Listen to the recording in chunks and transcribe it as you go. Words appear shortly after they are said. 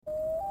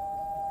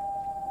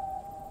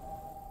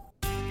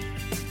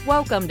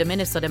Welcome to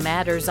Minnesota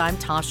Matters. I'm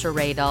Tasha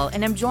Radel,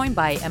 and I'm joined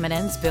by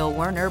MNN's Bill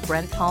Werner,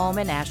 Brent Holm,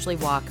 and Ashley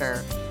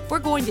Walker. We're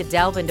going to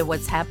delve into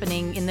what's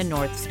happening in the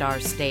North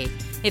Star State.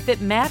 If it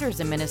matters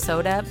in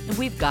Minnesota,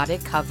 we've got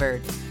it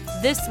covered.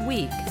 This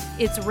week,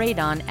 it's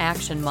Radon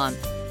Action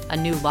Month, a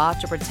new law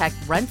to protect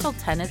rental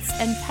tenants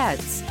and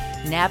pets,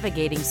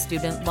 navigating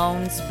student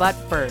loans. But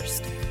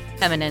first,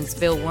 MNN's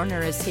Bill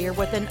Werner is here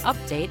with an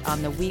update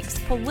on the week's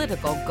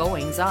political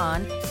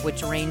goings-on,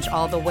 which range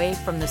all the way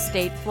from the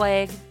state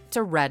flag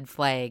to red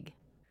flag.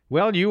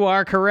 Well, you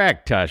are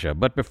correct, Tasha.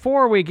 But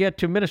before we get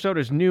to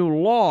Minnesota's new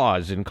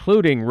laws,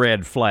 including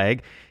red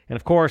flag, and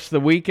of course the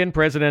week in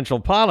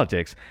presidential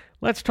politics,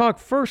 let's talk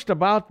first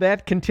about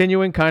that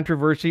continuing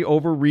controversy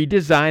over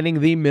redesigning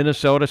the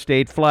Minnesota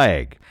state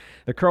flag.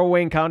 The Crow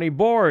Wing County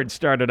Board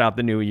started out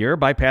the new year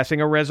by passing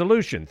a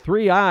resolution,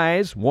 3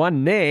 ayes,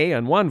 1 nay,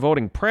 and 1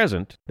 voting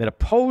present, that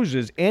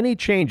opposes any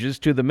changes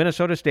to the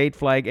Minnesota state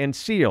flag and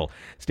seal.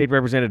 State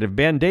Representative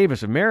Ben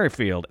Davis of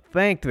Merrifield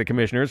thanked the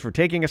commissioners for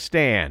taking a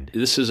stand.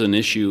 This is an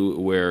issue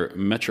where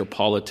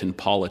metropolitan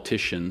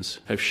politicians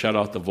have shut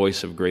out the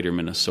voice of Greater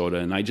Minnesota,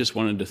 and I just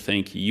wanted to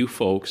thank you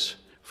folks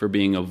for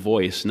being a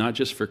voice, not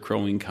just for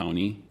Crow Wing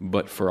County,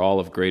 but for all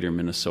of Greater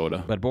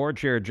Minnesota. But Board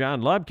Chair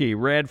John Lubke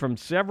read from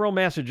several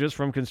messages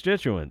from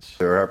constituents.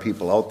 There are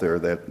people out there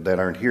that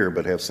aren't here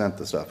but have sent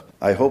the stuff.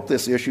 I hope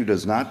this issue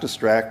does not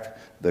distract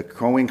the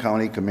Crow Wing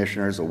County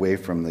commissioners away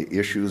from the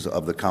issues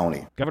of the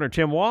county. Governor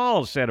Tim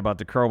Walz said about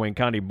the Crow Wing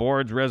County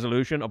Board's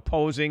resolution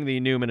opposing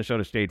the new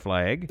Minnesota state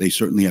flag. They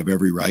certainly have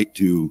every right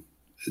to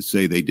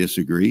say they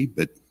disagree,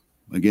 but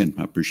again,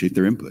 I appreciate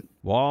their input.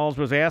 Walz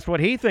was asked what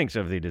he thinks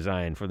of the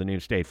design for the new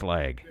state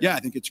flag. Yeah, I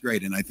think it's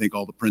great, and I think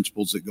all the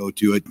principles that go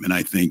to it, and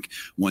I think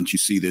once you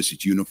see this,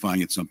 it's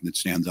unifying, it's something that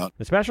stands out.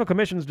 The Special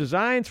Commission's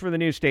designs for the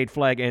new state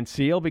flag and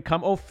seal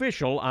become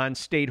official on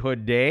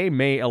Statehood Day,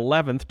 May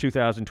 11th,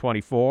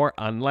 2024,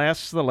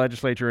 unless the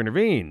legislature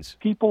intervenes.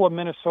 People of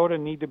Minnesota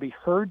need to be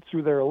heard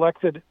through their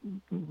elected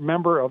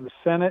member of the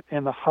Senate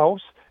and the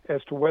House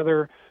as to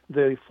whether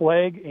the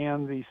flag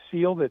and the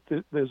seal that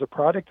is a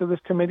product of this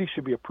committee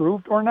should be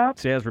approved or not.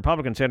 Says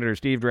Republican Senator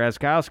Steve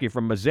Drazkowski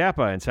from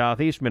Mazeppa in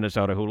southeast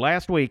Minnesota, who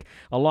last week,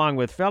 along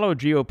with fellow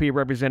GOP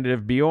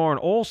Representative Bjorn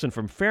Olson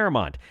from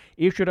Fairmont,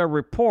 issued a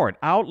report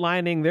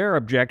outlining their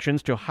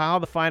objections to how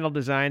the final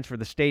designs for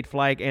the state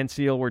flag and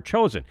seal were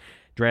chosen.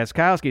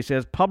 Drazkowski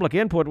says public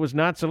input was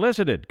not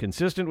solicited,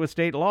 consistent with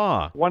state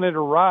law. When it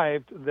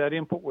arrived, that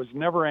input was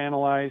never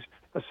analyzed.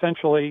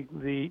 Essentially,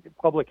 the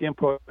public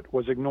input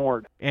was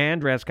ignored.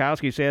 And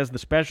Drazkowski says the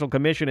special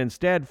commission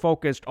instead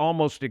focused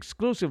almost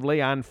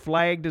exclusively on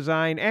flag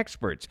design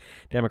experts.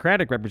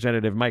 Democratic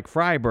Representative Mike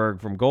Freiberg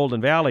from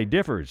Golden Valley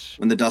differs.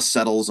 When the dust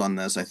settles on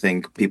this, I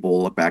think people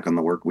will look back on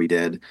the work we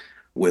did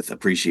with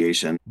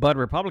appreciation. But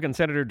Republican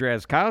Senator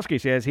Drazkowski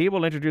says he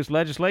will introduce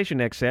legislation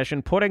next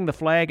session putting the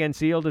flag and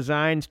seal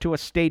designs to a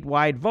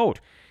statewide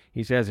vote.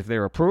 He says if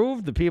they're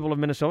approved, the people of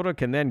Minnesota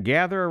can then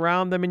gather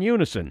around them in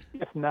unison.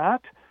 If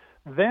not,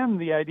 then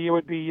the idea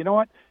would be, you know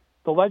what,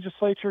 the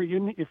legislature,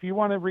 if you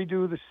want to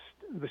redo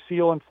the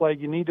seal and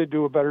flag, you need to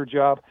do a better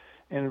job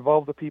and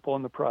involve the people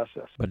in the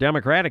process. But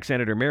Democratic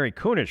Senator Mary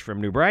Kunish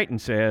from New Brighton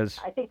says,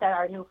 I think that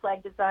our new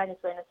flag design is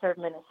going to serve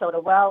Minnesota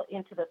well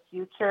into the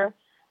future,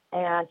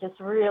 and just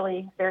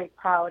really very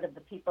proud of the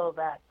people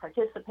that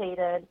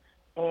participated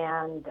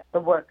and the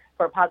work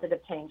for positive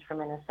change for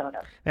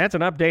Minnesota. That's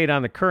an update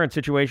on the current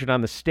situation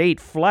on the state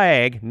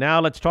flag. Now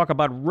let's talk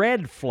about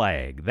red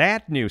flag.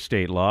 That new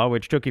state law,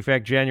 which took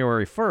effect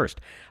January 1st,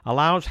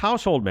 allows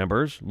household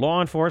members, law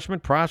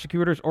enforcement,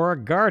 prosecutors, or a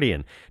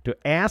guardian to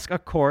ask a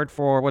court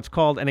for what's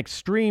called an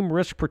extreme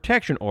risk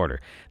protection order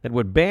that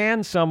would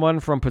ban someone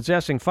from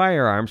possessing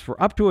firearms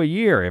for up to a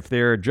year if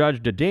they're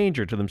judged a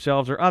danger to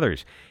themselves or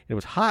others. It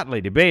was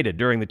hotly debated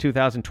during the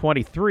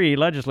 2023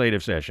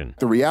 legislative session.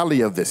 The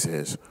reality of this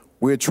is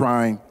we're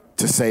trying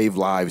to save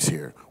lives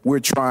here. We're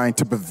trying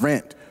to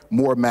prevent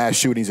more mass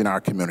shootings in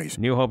our communities.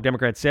 New Hope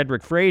Democrat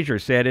Cedric Frazier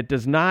said it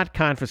does not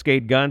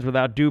confiscate guns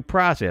without due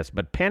process,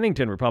 but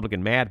Pennington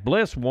Republican Matt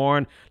Bliss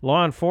warned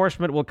law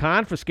enforcement will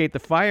confiscate the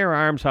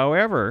firearms.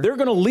 However, they're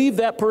going to leave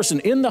that person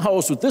in the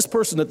house with this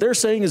person that they're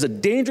saying is a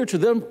danger to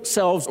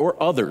themselves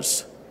or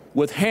others,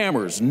 with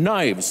hammers,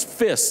 knives,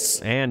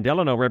 fists. And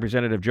Delano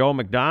Representative Joe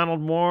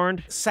McDonald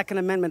warned Second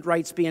Amendment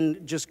rights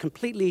being just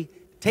completely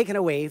taken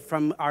away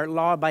from our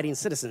law-abiding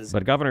citizens.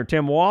 But Governor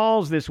Tim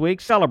Walz this week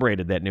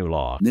celebrated that new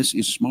law. This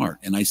is smart,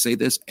 and I say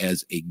this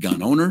as a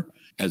gun owner,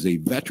 as a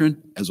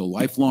veteran, as a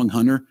lifelong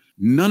hunter.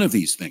 None of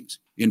these things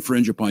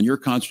infringe upon your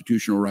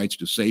constitutional rights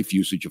to safe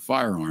usage of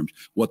firearms.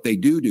 What they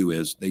do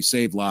is they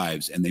save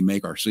lives and they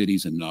make our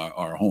cities and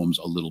our homes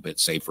a little bit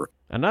safer.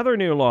 Another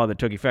new law that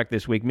took effect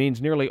this week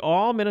means nearly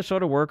all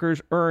Minnesota workers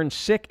earn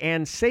sick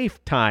and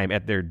safe time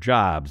at their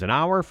jobs, an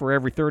hour for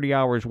every 30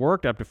 hours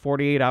worked, up to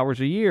 48 hours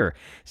a year.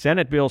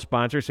 Senate bill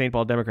sponsor, St.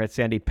 Paul Democrat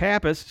Sandy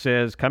Pappas,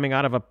 says coming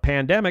out of a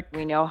pandemic,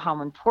 we know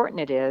how important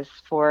it is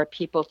for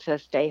people to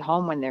stay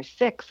home when they're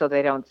sick so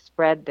they don't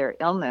spread their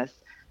illness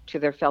to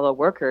their fellow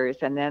workers,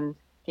 and then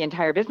the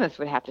entire business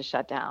would have to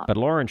shut down. But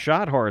Lauren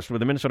Schothorst with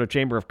the Minnesota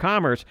Chamber of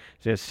Commerce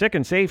says sick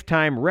and safe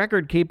time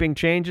record-keeping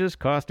changes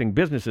costing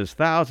businesses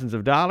thousands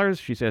of dollars.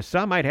 She says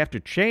some might have to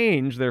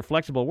change their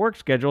flexible work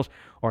schedules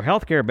or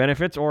health care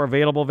benefits or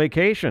available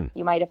vacation.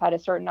 You might have had a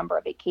certain number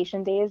of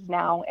vacation days.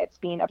 Now it's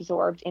being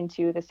absorbed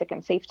into the sick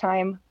and safe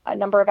time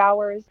number of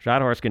hours.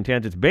 Schothorst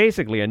contends it's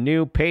basically a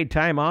new paid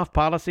time off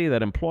policy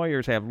that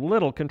employers have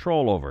little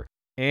control over.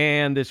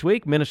 And this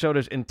week,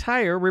 Minnesota's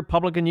entire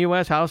Republican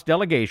U.S. House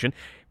delegation,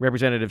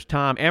 Representatives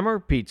Tom Emmer,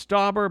 Pete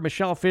Stauber,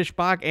 Michelle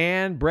Fischbach,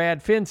 and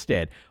Brad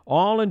Finstead,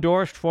 all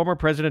endorsed former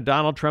President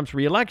Donald Trump's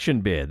re-election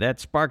bid.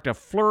 That sparked a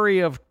flurry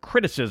of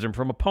criticism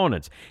from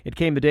opponents. It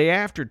came the day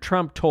after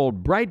Trump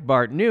told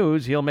Breitbart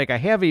News he'll make a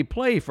heavy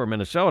play for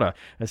Minnesota,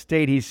 a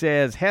state he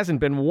says hasn't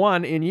been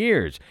won in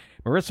years.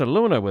 Marissa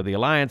Luna with the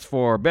Alliance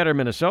for Better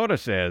Minnesota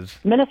says,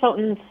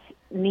 Minnesotans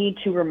need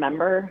to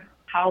remember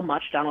how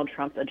much Donald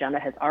Trump's agenda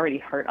has already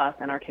hurt us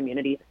and our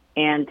community,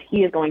 and he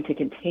is going to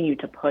continue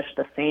to push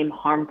the same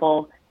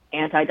harmful,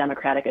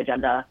 anti-democratic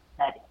agenda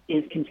that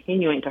is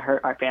continuing to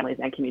hurt our families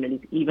and communities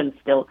even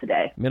still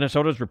today.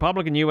 Minnesota's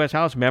Republican U.S.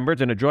 House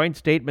members in a joint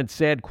statement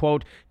said,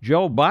 quote,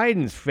 Joe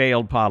Biden's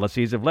failed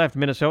policies have left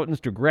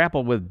Minnesotans to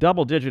grapple with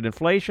double-digit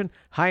inflation,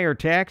 higher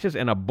taxes,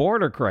 and a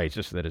border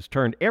crisis that has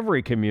turned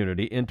every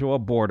community into a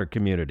border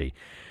community.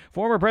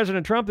 Former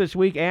President Trump this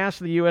week asked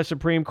the U.S.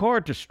 Supreme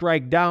Court to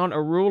strike down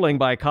a ruling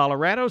by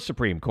Colorado's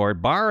Supreme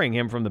Court barring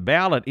him from the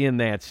ballot in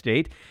that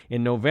state.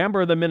 In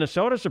November, the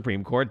Minnesota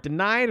Supreme Court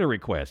denied a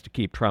request to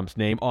keep Trump's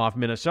name off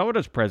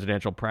Minnesota's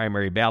presidential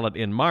primary ballot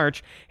in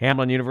March.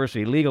 Hamline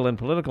University legal and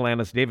political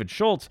analyst David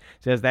Schultz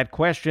says that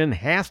question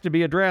has to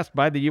be addressed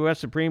by the U.S.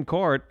 Supreme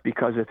Court.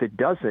 Because if it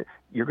doesn't,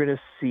 you're going to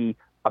see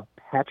a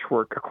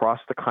patchwork across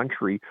the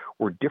country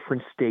where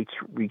different states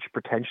reach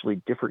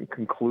potentially different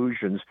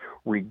conclusions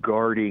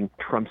regarding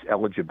Trump's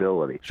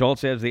eligibility.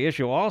 Schultz says the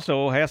issue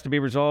also has to be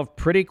resolved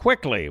pretty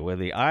quickly, with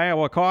the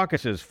Iowa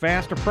caucuses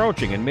fast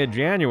approaching in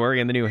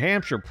mid-January and the New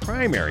Hampshire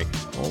primary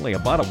only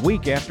about a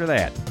week after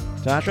that.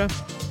 Tasha?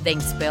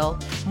 Thanks, Bill.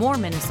 More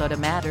Minnesota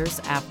Matters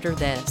after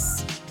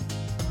this.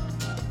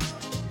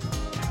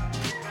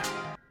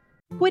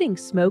 Quitting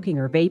smoking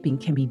or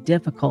vaping can be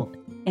difficult,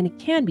 and it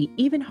can be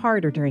even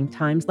harder during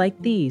times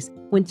like these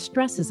when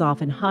stress is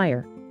often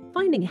higher.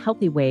 Finding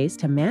healthy ways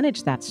to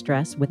manage that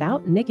stress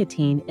without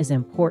nicotine is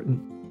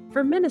important.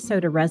 For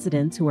Minnesota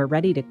residents who are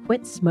ready to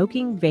quit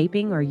smoking,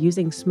 vaping, or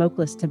using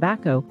smokeless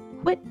tobacco,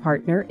 Quit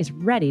Partner is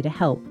ready to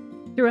help.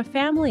 Through a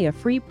family of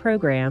free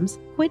programs,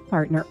 Quit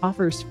Partner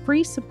offers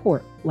free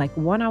support like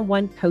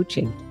one-on-one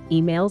coaching,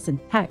 emails and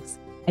texts,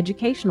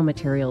 educational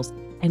materials,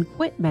 and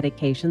quit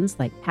medications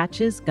like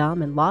patches,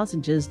 gum, and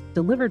lozenges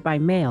delivered by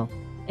mail.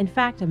 In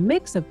fact, a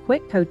mix of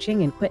quit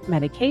coaching and quit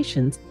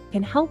medications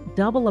can help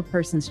double a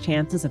person's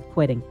chances of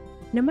quitting.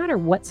 No matter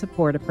what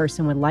support a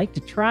person would like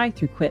to try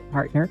through Quit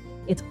Partner,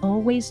 it's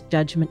always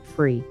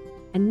judgment-free.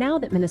 And now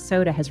that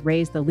Minnesota has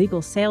raised the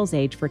legal sales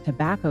age for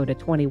tobacco to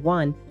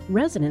 21,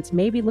 residents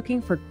may be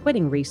looking for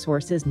quitting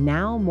resources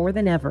now more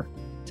than ever.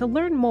 To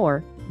learn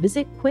more,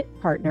 visit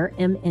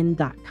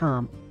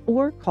quitpartnermn.com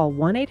or call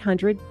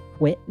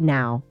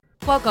 1-800-QUIT-NOW.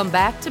 Welcome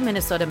back to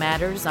Minnesota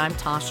Matters. I'm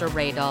Tasha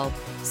Radel.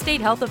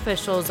 State health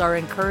officials are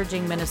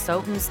encouraging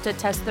Minnesotans to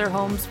test their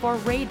homes for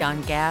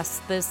radon gas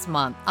this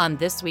month. On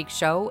this week's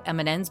show,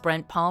 MNN's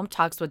Brent Palm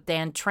talks with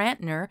Dan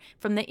Trantner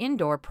from the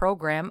Indoor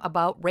Program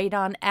about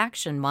Radon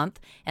Action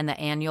Month and the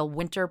annual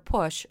winter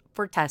push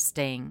for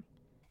testing.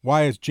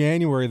 Why is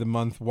January the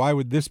month? Why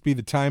would this be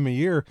the time of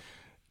year?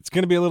 It's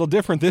going to be a little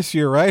different this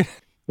year, right?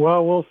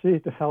 Well, we'll see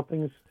how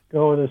things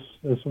go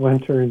this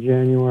winter in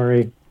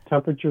January.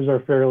 Temperatures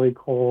are fairly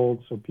cold,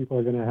 so people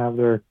are going to have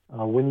their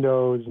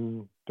windows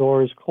and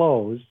doors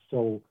closed.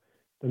 So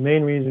the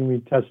main reason we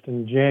test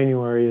in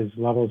January is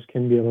levels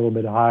can be a little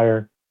bit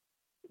higher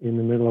in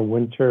the middle of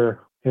winter.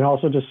 And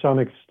also, to some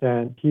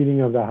extent, heating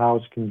of the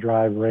house can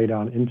drive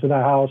radon into the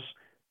house.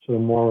 So the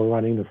more we're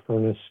running the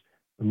furnace,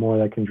 the more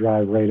that can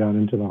drive radon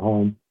into the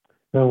home.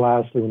 Then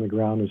lastly, when the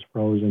ground is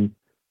frozen,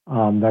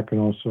 that can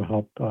also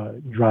help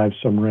drive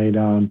some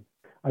radon.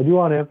 I do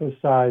want to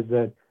emphasize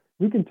that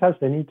we can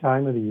test any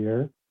time of the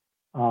year,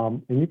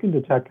 and you can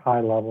detect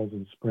high levels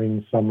in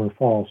spring, summer,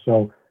 fall.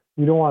 So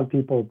you don't want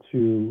people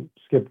to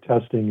skip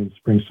testing in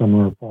spring,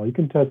 summer, or fall. You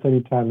can test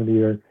any time of the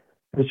year.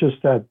 It's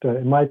just that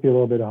it might be a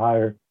little bit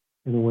higher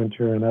in the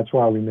winter, and that's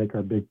why we make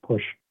our big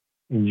push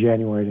in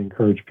January to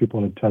encourage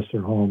people to test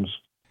their homes.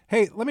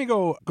 Hey, let me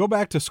go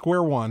back to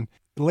square one.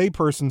 In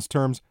layperson's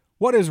terms,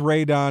 what is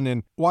radon,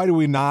 and why do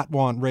we not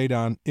want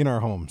radon in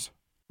our homes?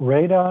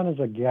 Radon is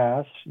a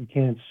gas. You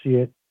can't see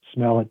it,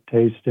 smell it,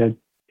 taste it.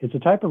 It's a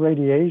type of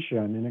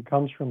radiation, and it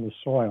comes from the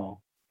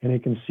soil, and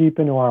it can seep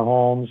into our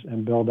homes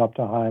and build up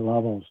to high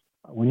levels.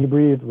 When you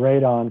breathe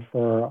radon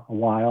for a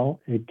while,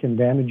 it can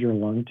damage your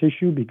lung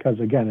tissue because,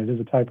 again, it is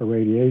a type of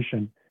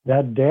radiation.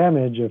 That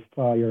damage, if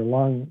your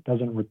lung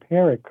doesn't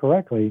repair it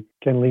correctly,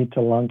 can lead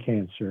to lung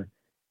cancer.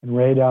 And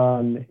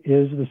radon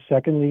is the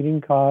second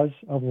leading cause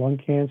of lung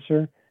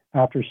cancer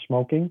after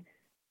smoking.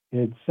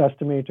 It's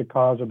estimated to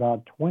cause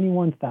about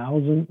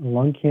 21,000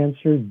 lung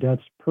cancer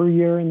deaths per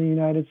year in the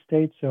United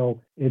States. So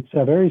it's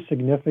a very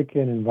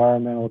significant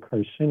environmental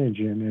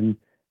carcinogen. And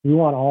we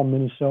want all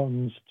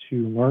Minnesotans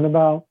to learn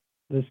about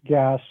this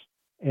gas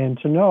and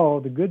to know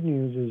the good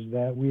news is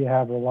that we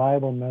have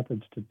reliable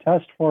methods to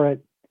test for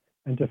it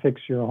and to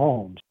fix your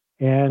homes.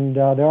 And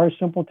there are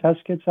simple test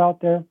kits out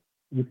there.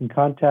 You can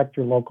contact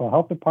your local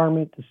health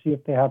department to see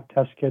if they have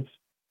test kits.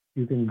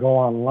 You can go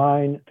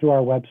online through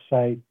our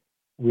website.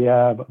 We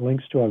have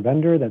links to a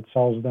vendor that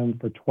sells them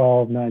for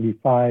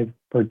 $12.95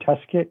 per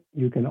test kit.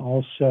 You can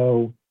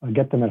also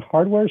get them at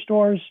hardware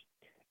stores.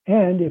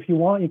 And if you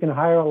want, you can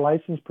hire a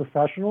licensed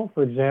professional.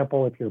 For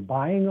example, if you're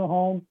buying a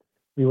home,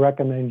 we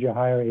recommend you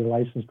hire a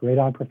licensed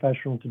radon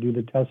professional to do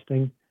the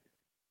testing.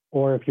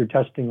 Or if you're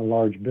testing a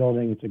large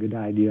building, it's a good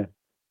idea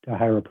to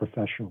hire a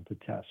professional to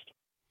test.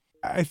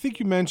 I think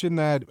you mentioned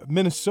that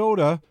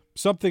Minnesota,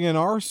 something in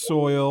our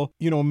soil,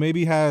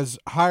 maybe has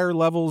higher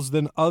levels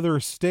than other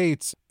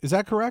states. Is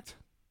that correct?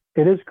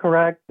 It is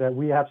correct that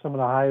we have some of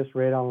the highest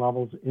radon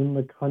levels in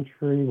the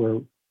country. We're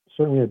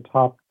certainly a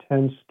top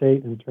 10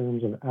 state in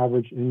terms of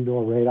average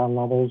indoor radon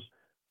levels.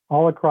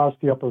 All across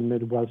the upper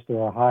Midwest, there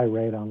are high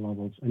radon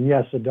levels. And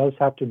yes, it does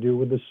have to do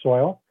with the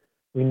soil.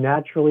 We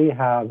naturally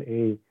have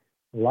a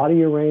lot of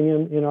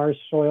uranium in our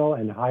soil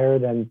and higher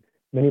than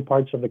many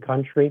parts of the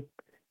country.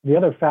 The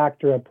other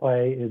factor at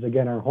play is,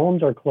 again, our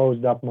homes are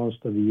closed up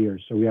most of the year.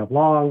 So we have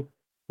long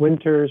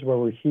winters where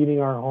we're heating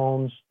our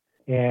homes,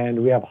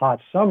 and we have hot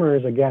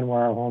summers, again, where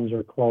our homes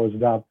are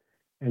closed up.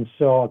 And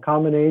so a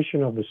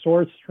combination of the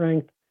source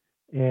strength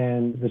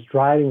and this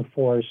driving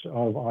force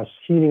of us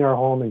heating our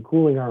home and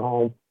cooling our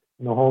home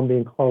and the home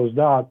being closed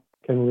up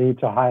can lead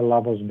to high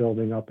levels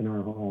building up in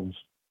our homes.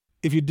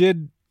 If you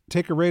did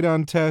take a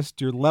radon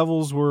test, your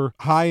levels were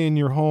high in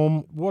your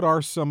home, what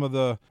are some of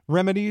the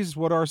remedies?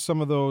 What are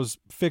some of those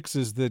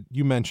fixes that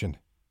you mentioned?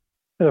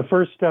 The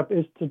first step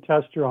is to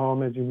test your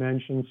home, as you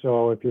mentioned.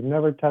 So if you've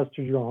never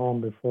tested your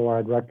home before,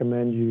 I'd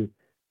recommend you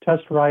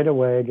test right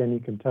away. Again, you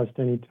can test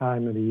any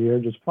time of the year.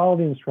 Just follow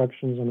the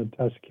instructions on the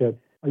test kit.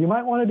 You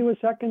might want to do a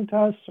second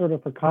test sort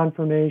of for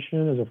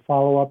confirmation as a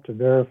follow-up to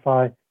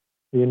verify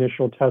the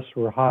initial tests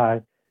were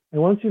high.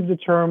 And once you've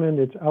determined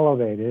it's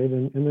elevated,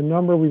 and the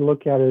number we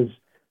look at is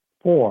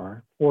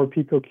 4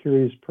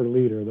 picocuries per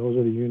liter. Those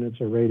are the units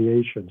of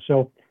radiation.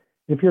 So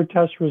if your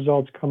test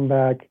results come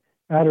back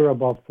at or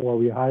above 4,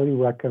 we highly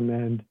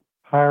recommend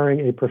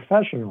hiring a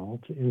professional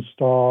to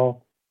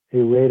install a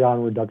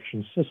radon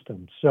reduction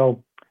system.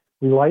 So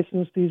we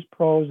license these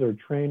pros. They're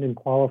trained and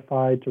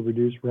qualified to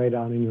reduce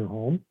radon in your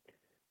home.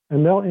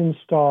 And they'll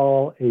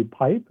install a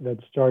pipe that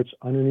starts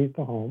underneath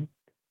the home,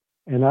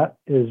 and that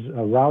is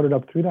routed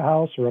up through the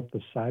house or up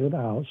the side of the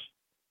house.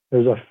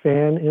 There's a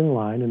fan in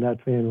line, and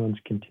that fan runs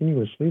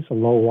continuously. It's a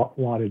low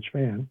wattage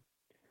fan.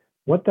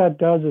 What that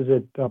does is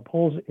it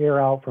pulls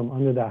air out from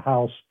under the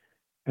house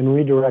and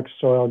redirects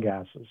soil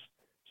gases.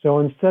 So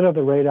instead of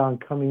the radon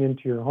coming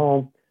into your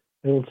home,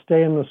 it'll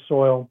stay in the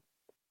soil.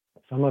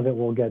 Some of it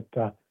will get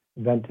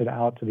vented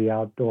out to the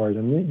outdoors.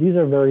 And these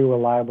are very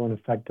reliable and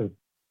effective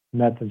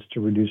methods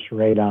to reduce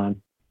radon.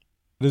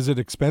 Is it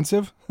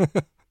expensive?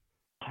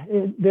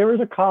 There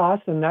is a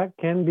cost, and that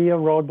can be a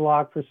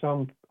roadblock for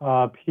some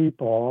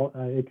people.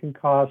 It can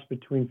cost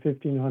between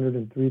 $1,500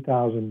 and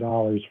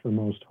 $3,000 for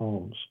most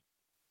homes.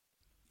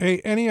 Hey,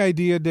 any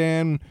idea,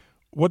 Dan,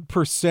 what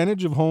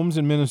percentage of homes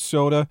in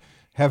Minnesota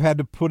have had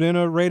to put in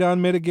a radon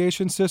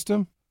mitigation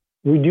system?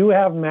 We do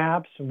have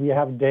maps. We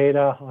have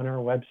data on our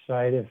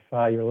website if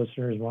your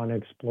listeners want to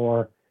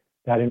explore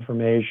that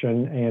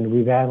information. And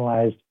we've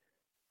analyzed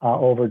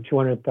over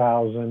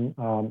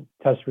 200,000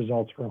 test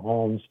results for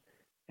homes.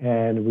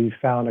 And we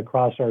found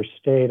across our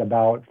state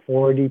about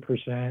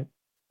 40%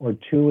 or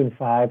 2 in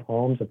 5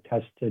 homes have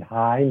tested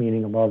high,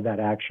 meaning above that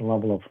action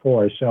level of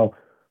 4. So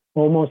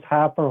almost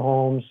half our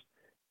homes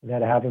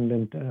that haven't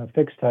been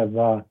fixed have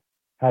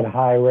had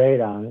high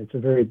radon. It's a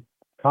very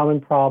common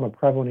problem, a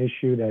prevalent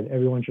issue that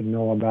everyone should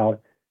know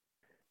about.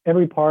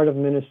 Every part of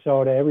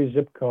Minnesota, every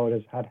zip code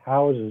has had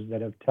houses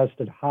that have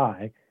tested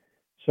high.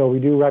 So we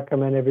do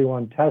recommend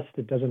everyone test.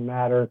 It doesn't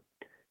matter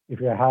if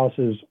your house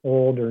is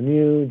old or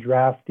new,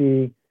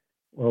 drafty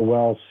or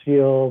well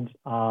sealed.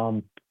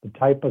 The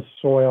type of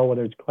soil,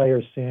 whether it's clay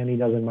or sandy,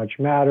 doesn't much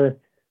matter.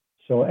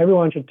 So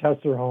everyone should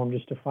test their home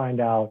just to find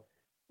out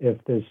if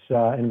this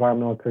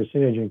environmental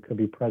carcinogen could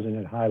be present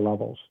at high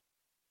levels.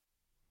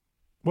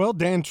 Well,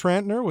 Dan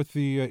Trantner with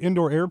the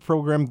Indoor Air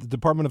Program, the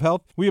Department of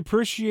Health, we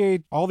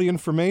appreciate all the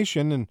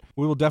information, and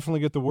we will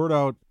definitely get the word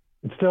out.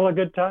 It's still a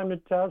good time to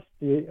test.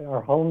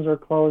 Our homes are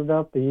closed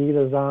up. The heat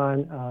is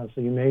on,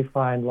 so you may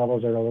find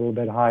levels are a little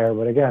bit higher.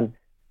 But again,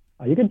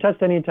 you can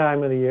test any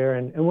time of the year.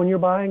 And when you're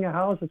buying a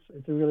house,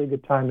 it's a really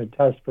good time to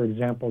test. For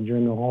example,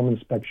 during the home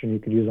inspection, you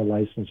could use a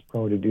licensed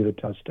pro to do the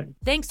testing.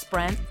 Thanks,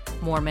 Brent.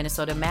 More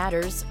Minnesota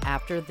Matters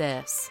after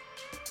this.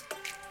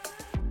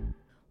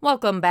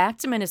 Welcome back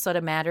to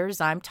Minnesota Matters.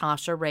 I'm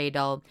Tasha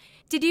Radel.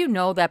 Did you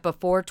know that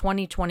before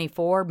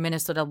 2024,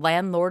 Minnesota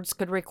landlords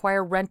could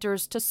require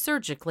renters to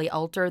surgically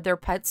alter their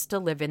pets to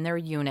live in their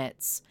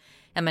units?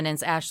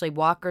 Eminence Ashley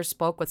Walker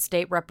spoke with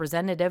State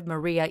Representative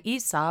Maria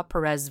Isa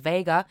Perez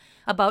Vega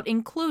about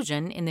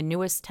inclusion in the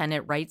newest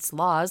tenant rights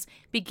laws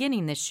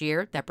beginning this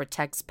year that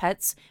protects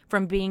pets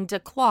from being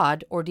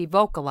declawed or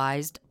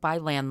devocalized by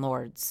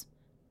landlords.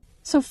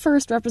 So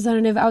first,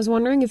 Representative, I was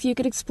wondering if you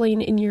could explain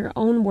in your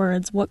own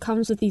words what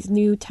comes with these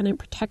new tenant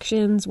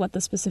protections, what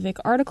the specific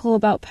article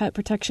about pet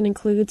protection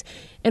includes,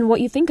 and what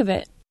you think of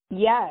it.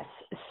 Yes.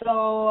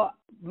 So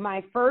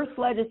my first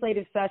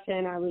legislative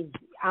session, I was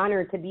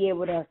honored to be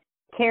able to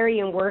carry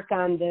and work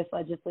on this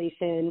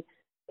legislation,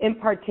 in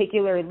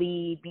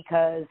particularly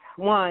because,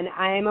 one,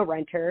 I am a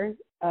renter,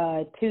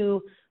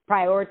 two,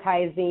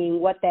 prioritizing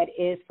what that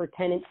is for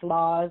tenants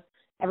laws,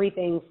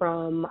 everything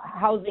from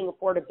housing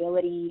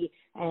affordability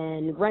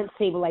and rent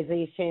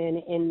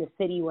stabilization in the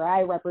city where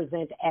I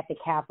represent at the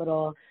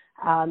capital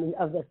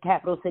of the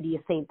capital city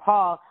of St.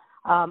 Paul.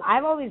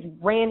 I've always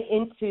ran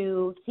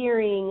into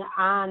hearing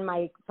on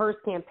my first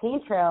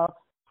campaign trail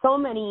so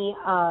many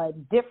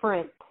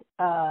different,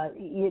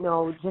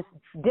 just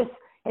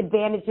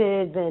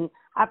disadvantages and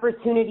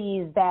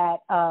opportunities that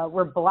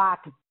were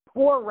blocked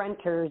for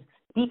renters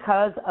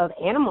because of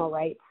animal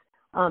rights.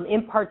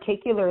 In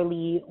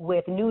particularly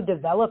with new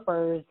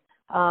developers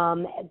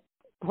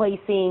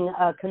placing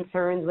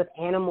concerns with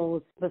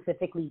animals,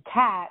 specifically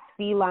cats,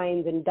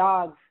 felines, and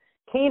dogs,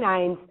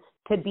 canines,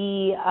 to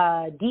be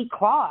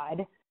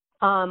declawed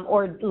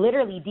or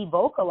literally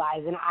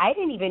devocalized. And I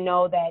didn't even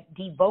know that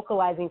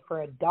devocalizing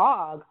for a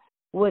dog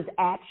was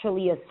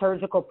actually a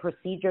surgical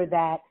procedure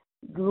that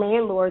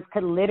landlords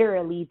could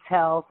literally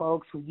tell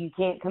folks, you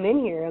can't come in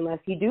here unless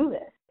you do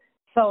this.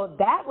 So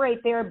that right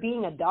there,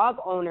 being a dog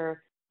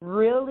owner,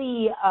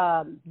 really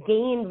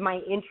gained my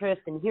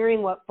interest in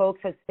hearing what folks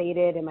have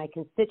stated and my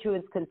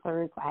constituents'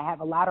 concerns. I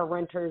have a lot of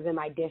renters in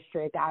my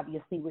district,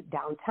 obviously with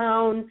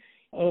downtown,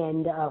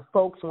 and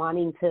folks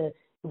wanting to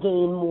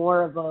gain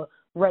more of a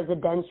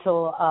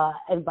residential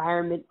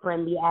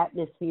environment-friendly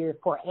atmosphere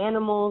for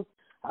animals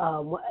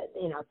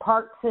in our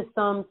park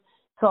systems.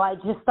 So I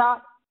just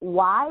thought,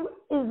 why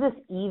would this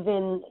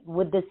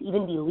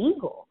even be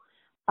legal?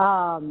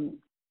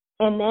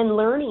 And then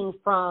learning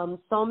from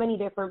so many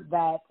different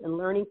vets and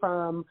learning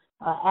from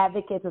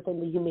advocates within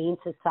the Humane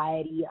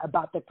Society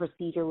about the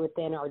procedure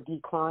within our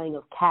declawing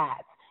of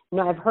cats.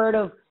 I've heard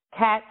of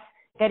cats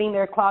getting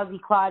their claws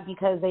declawed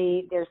because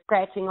they're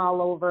scratching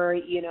all over,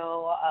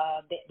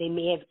 they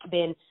may have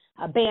been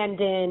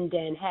abandoned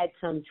and had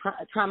some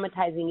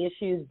traumatizing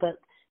issues. But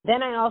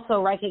then I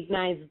also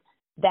recognize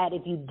that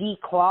if you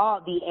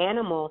declaw the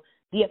animal,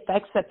 the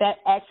effects that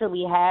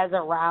actually has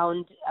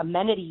around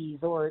amenities,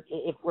 or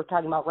if we're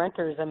talking about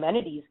renters'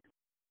 amenities,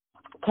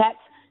 cats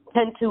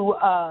tend to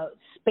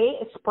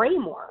spray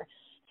more.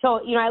 So,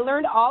 I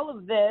learned all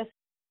of this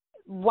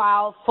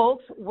while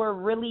folks were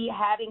really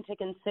having to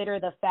consider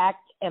the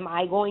fact, am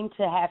I going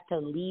to have to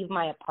leave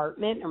my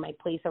apartment or my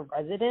place of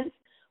residence,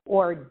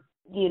 or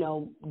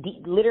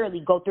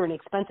literally go through an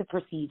expensive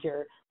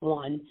procedure,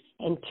 one,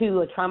 and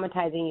two, a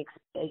traumatizing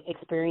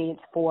experience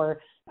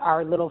for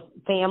our little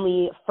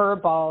family fur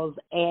balls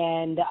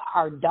and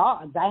our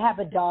dogs. I have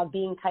a dog,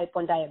 being type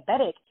 1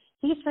 diabetic.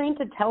 He's trained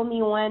to tell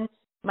me when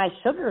my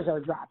sugars are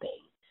dropping,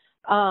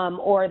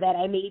 or that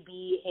I may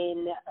be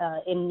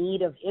in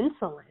need of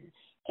insulin.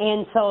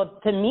 And so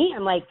to me,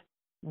 I'm like,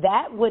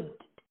 that would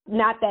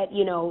not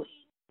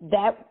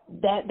that,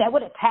 that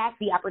would attack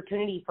the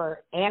opportunity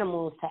for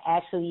animals to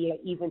actually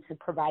even to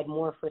provide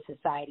more for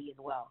society as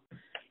well.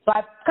 So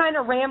I'm kind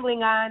of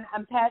rambling on.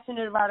 I'm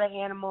passionate about our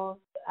animals.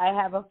 I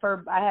have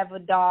a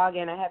dog,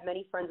 and I have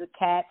many friends with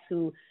cats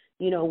who,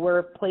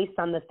 were placed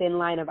on the thin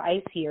line of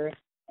ice here.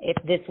 If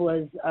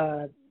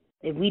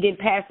we didn't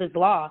pass this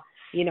law,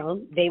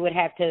 they would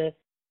have to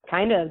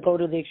kind of go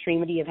to the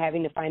extremity of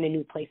having to find a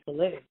new place to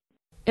live.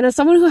 And as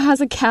someone who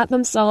has a cat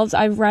themselves,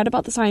 I've read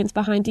about the science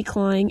behind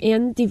declawing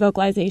and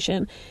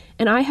devocalization,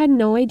 and I had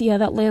no idea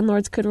that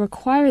landlords could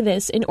require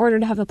this in order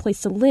to have a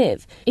place to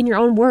live. In your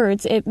own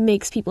words, it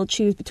makes people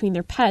choose between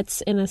their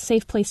pets and a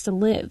safe place to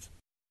live.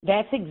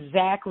 That's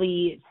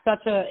exactly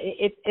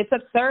it's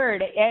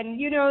absurd. And,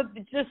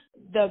 just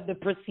the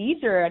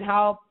procedure and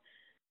how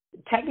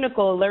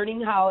technical,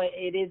 learning how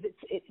it is,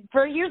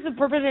 for years of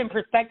purpose and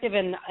perspective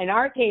in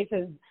our case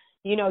as,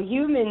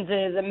 humans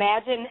is,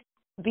 imagine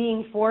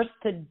being forced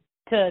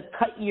to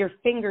cut your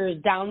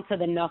fingers down to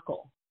the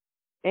knuckle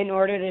in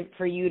order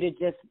for you to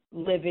just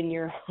live in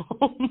your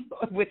home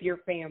with your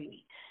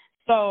family.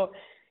 So,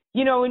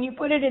 when you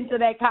put it into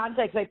that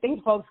context, I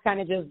think folks kind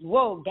of just,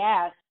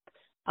 gasp.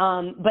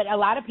 But a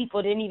lot of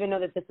people didn't even know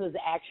that this was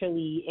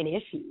actually an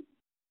issue.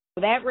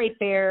 So that right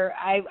there,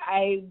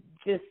 I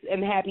just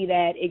am happy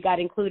that it got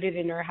included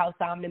in our House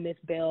Omnibus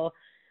bill.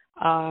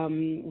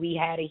 We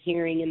had a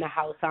hearing in the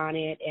House on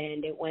it,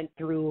 and it went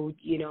through,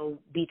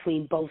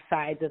 between both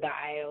sides of the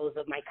aisles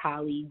of my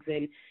colleagues.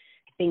 And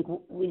I think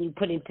when you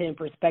put it into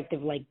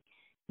perspective, like,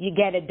 you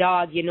get a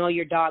dog,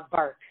 your dog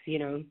barks,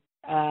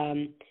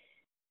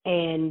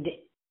 and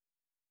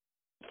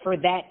for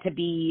that to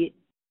be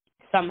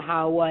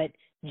somehow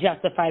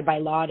justified by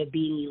law to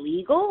being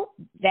illegal,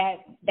 that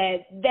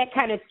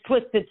kind of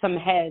twisted some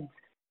heads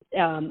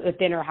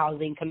within our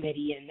housing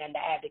committee, and then the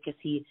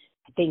advocacy,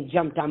 I think,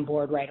 jumped on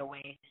board right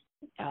away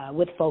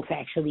with folks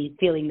actually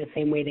feeling the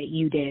same way that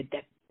you did,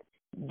 that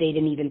they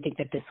didn't even think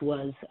that this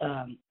was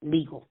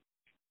legal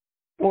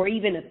or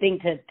even a thing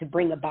to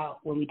bring about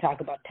when we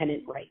talk about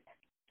tenant rights.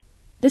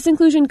 This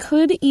inclusion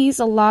could ease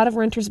a lot of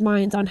renters'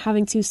 minds on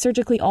having to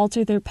surgically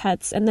alter their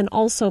pets and then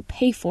also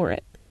pay for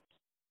it.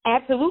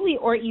 Absolutely,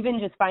 or even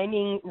just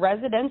finding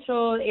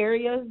residential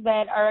areas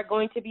that are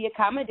going to be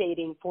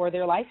accommodating for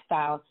their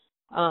lifestyle,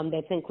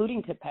 that's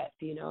including to pets.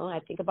 I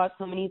think about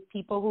so many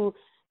people who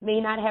may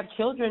not have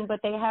children,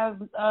 but they have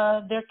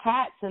their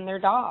cats and their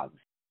dogs,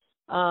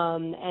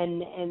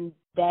 and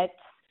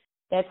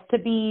that's to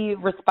be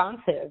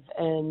responsive,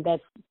 and that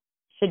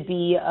should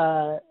be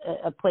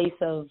a place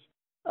of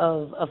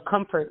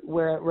comfort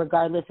where,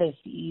 regardless if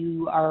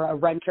you are a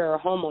renter or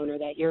homeowner,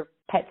 that your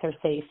pets are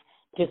safe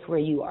just where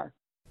you are.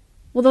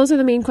 Well, those are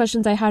the main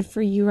questions I had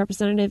for you,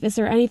 Representative. Is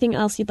there anything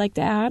else you'd like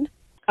to add?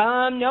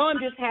 No, I'm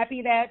just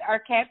happy that our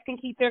cats can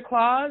keep their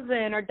claws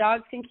and our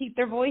dogs can keep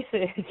their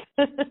voices.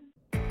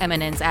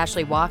 MNN's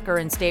Ashley Walker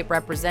and State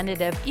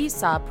Representative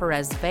Isa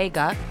Perez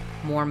Vega.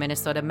 More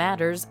Minnesota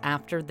Matters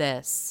after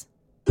this.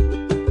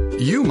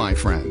 You, my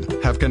friend,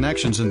 have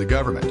connections in the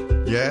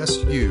government. Yes,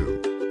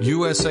 you.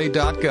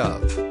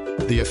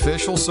 USA.gov, the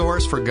official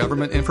source for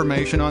government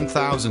information on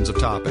thousands of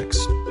topics.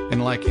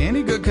 And like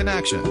any good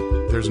connection,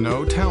 there's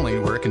no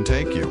telling where it can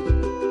take you.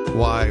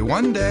 Why,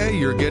 one day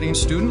you're getting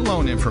student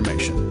loan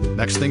information.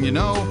 Next thing you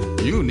know,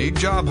 you need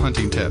job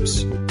hunting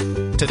tips.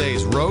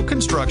 Today's road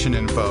construction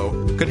info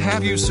could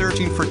have you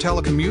searching for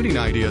telecommuting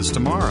ideas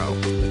tomorrow.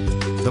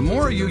 The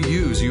more you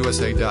use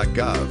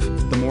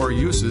USA.gov, the more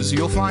uses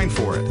you'll find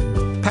for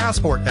it.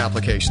 Passport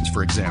applications,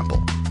 for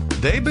example.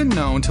 They've been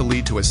known to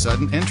lead to a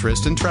sudden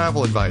interest in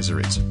travel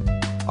advisories.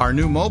 Our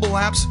new mobile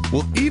apps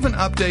will even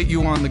update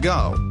you on the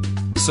go.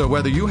 So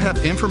whether you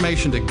have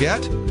information to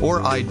get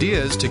or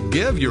ideas to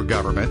give your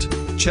government,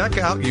 check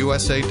out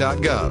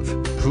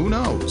USA.gov. Who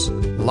knows?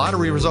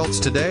 Lottery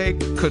results today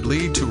could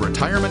lead to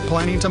retirement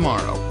planning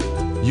tomorrow.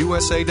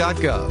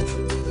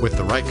 USA.gov. With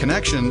the right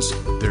connections,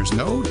 there's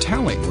no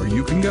telling where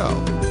you can go.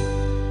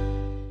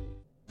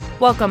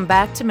 Welcome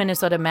back to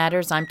Minnesota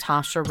Matters. I'm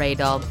Tasha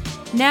Radel.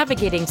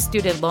 Navigating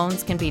student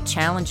loans can be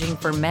challenging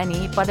for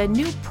many, but a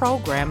new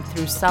program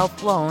through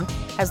Self Loan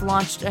has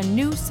launched a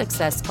new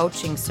success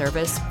coaching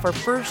service for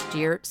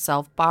first-year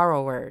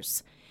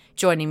self-borrowers.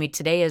 Joining me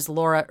today is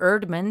Laura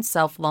Erdman,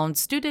 Self Loan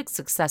Student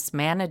Success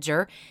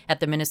Manager at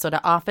the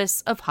Minnesota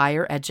Office of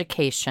Higher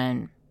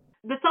Education.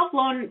 The Self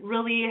Loan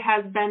really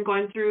has been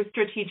going through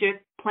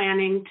strategic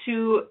planning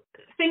to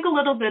think a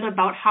little bit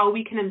about how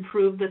we can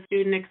improve the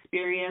student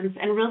experience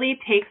and really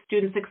take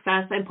student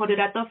success and put it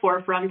at the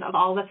forefront of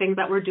all the things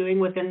that we're doing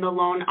within the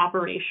loan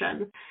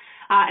operation.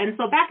 And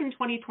so back in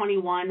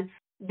 2021,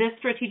 this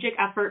strategic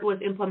effort was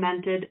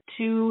implemented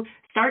to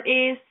start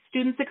a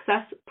student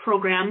success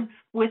program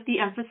with the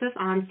emphasis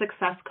on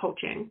success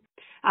coaching.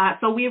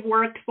 So we've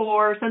worked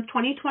since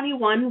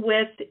 2021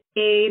 with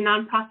a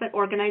nonprofit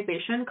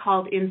organization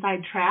called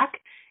Inside Track,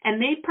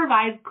 and they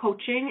provide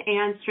coaching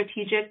and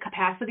strategic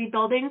capacity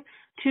building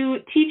to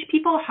teach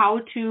people how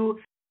to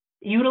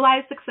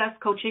utilize success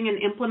coaching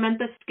and implement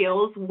the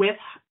skills with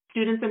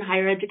students in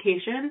higher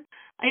education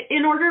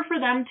in order for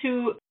them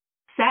to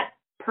set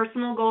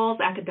personal goals,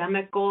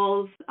 academic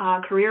goals,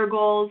 career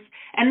goals,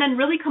 and then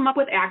really come up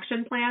with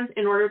action plans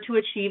in order to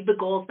achieve the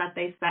goals that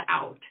they set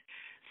out.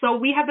 So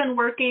we have been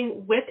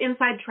working with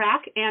Inside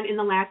Track, and in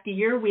the last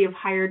year, we have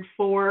hired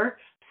 4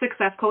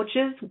 success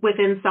coaches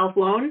within Self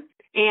Loan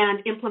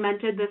and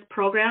implemented this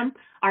program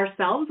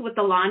ourselves with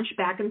the launch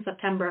back in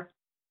September.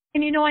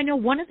 And I know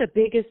one of the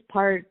biggest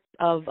parts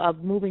of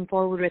moving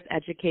forward with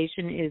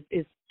education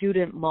is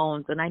student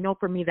loans. And I know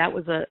for me that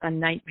was a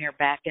nightmare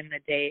back in the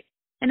day.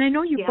 And I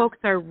know you folks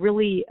are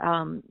really,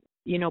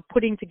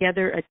 putting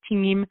together a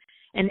team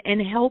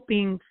and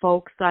helping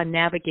folks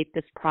navigate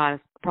this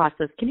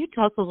process. Can you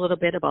tell us a little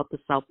bit about the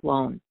Self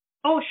Loan?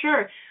 Oh,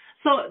 sure.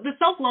 So the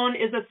Self Loan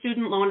is a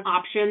student loan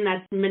option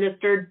that's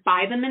administered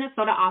by the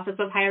Minnesota Office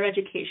of Higher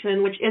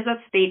Education, which is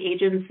a state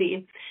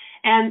agency.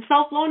 And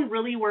Self Loan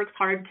really works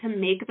hard to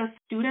make the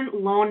student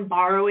loan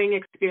borrowing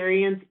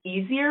experience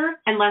easier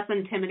and less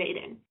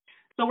intimidating.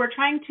 So we're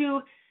trying to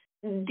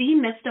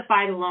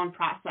demystify the loan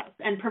process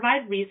and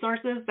provide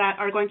resources that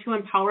are going to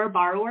empower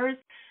borrowers,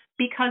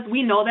 because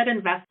we know that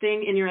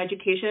investing in your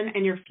education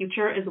and your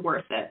future is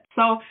worth it.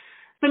 So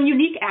some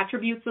unique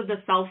attributes of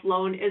the Self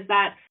Loan is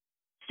that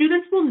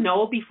students will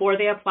know before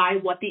they apply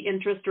what the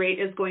interest rate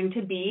is going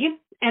to be.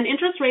 And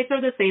interest rates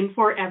are the same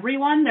for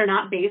everyone. They're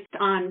not based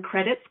on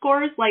credit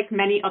scores like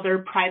many other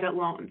private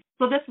loans.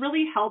 So this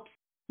really helps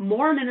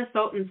more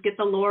Minnesotans get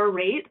the lower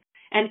rate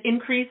and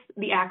increase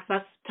the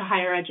access to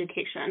higher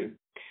education.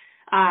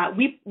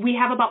 We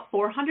have about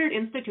 400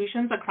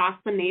 institutions across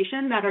the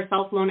nation that are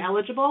Self Loan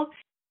eligible,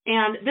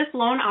 And this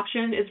loan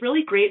option is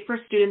really great for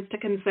students to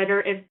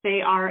consider if they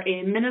are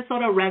a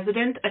Minnesota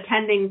resident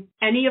attending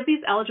any of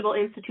these eligible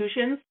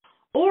institutions,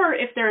 or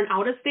if they're an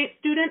out-of-state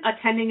student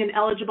attending an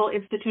eligible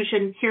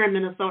institution here in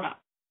Minnesota.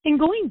 And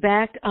going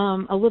back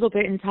a little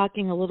bit and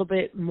talking a little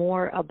bit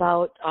more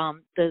about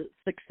the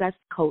success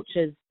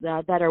coaches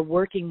that are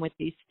working with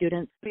these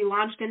students. We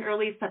launched in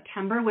early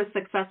September with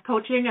success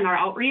coaching and our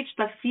outreach.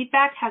 The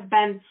feedback has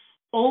been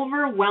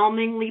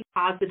overwhelmingly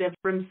positive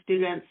from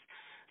students.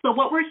 So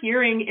what we're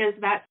hearing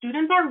is that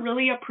students are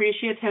really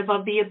appreciative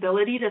of the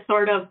ability to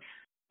sort of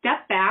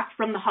step back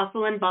from the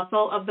hustle and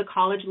bustle of the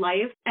college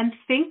life and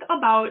think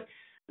about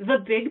the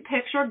big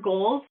picture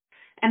goals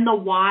and the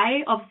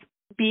why of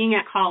being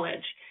at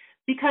college.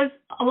 Because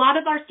a lot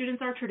of our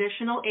students are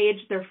traditional age,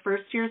 they're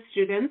first year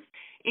students,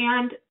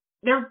 and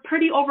they're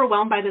pretty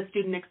overwhelmed by the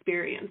student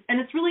experience. And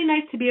it's really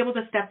nice to be able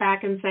to step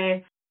back and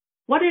say,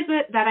 what is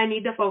it that I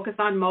need to focus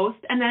on most?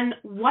 And then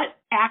what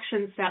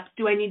action steps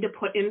do I need to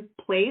put in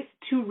place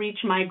to reach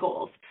my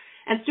goals?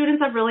 And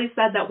students have really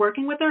said that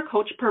working with their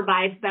coach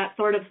provides that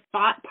sort of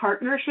thought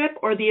partnership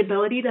or the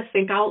ability to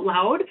think out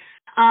loud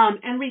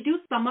and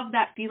reduce some of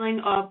that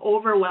feeling of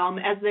overwhelm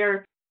as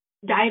they're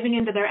diving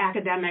into their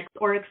academics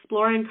or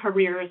exploring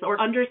careers or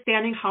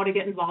understanding how to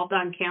get involved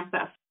on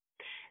campus.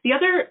 The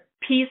other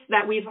piece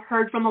that we've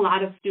heard from a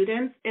lot of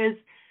students is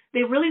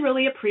they really,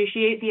 really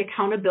appreciate the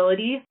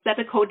accountability that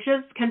the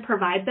coaches can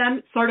provide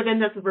them sort of in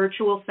this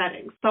virtual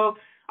setting. So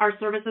our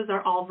services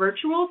are all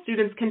virtual.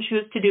 Students can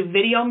choose to do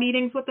video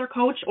meetings with their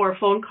coach or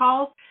phone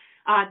calls.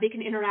 They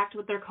can interact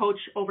with their coach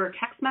over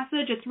text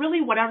message. It's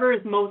really whatever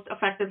is most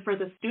effective for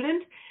the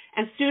student.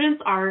 And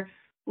students are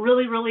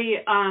really, really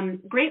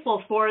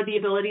grateful for the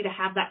ability to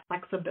have that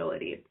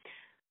flexibility.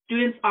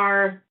 Students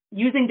are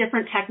using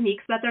different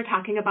techniques that they're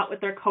talking about with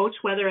their coach,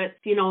 whether it's,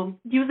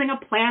 using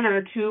a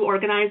planner to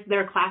organize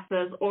their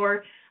classes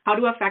or how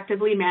to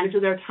effectively manage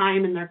their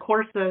time in their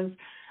courses,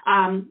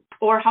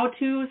 or how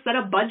to set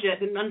a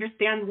budget and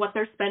understand what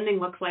their spending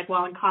looks like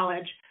while in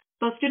college.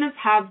 So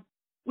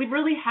we've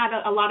really had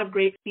a lot of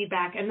great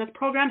feedback, and this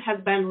program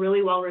has been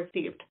really well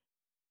received.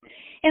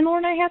 And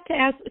Lauren, I have to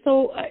ask,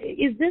 so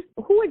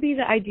who would be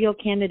the ideal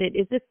candidate?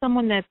 Is this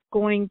someone that's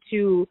going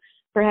to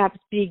perhaps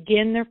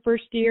begin their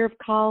first year of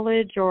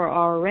college or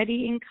are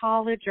already in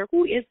college, or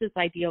who is this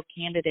ideal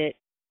candidate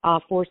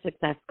for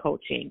success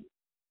coaching?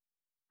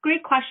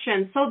 Great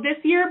question. So this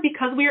year,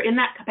 because we are in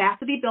that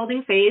capacity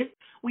building phase,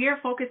 we are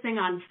focusing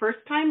on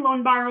first-time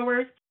loan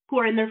borrowers who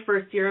are in their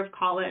first year of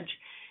college.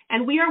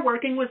 And we are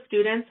working with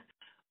students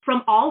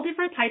from all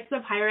different types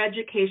of higher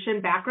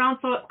education backgrounds.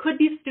 So it could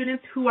be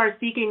students who are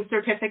seeking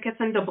certificates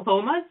and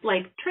diplomas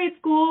like trade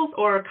schools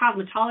or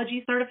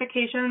cosmetology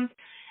certifications,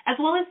 as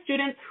well as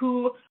students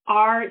who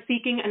are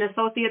seeking an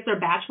associate's or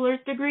bachelor's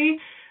degree.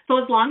 So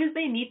as long as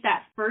they meet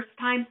that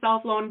first-time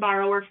self-loan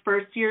borrower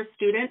first-year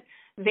student,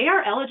 they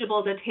are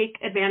eligible to take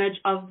advantage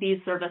of these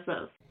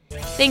services.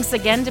 Thanks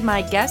again to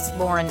my guest,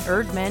 Lauren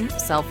Erdman,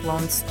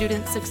 Self-Loan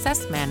Student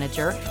Success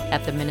Manager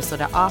at the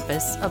Minnesota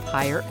Office of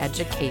Higher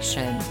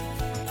Education.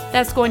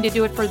 That's going to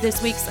do it for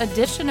this week's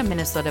edition of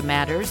Minnesota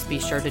Matters. Be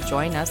sure to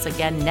join us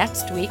again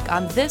next week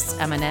on this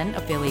MNN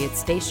affiliate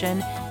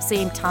station,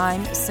 same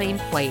time, same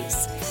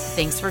place.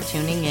 Thanks for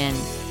tuning in.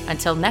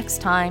 Until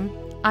next time,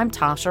 I'm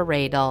Tasha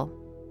Radel.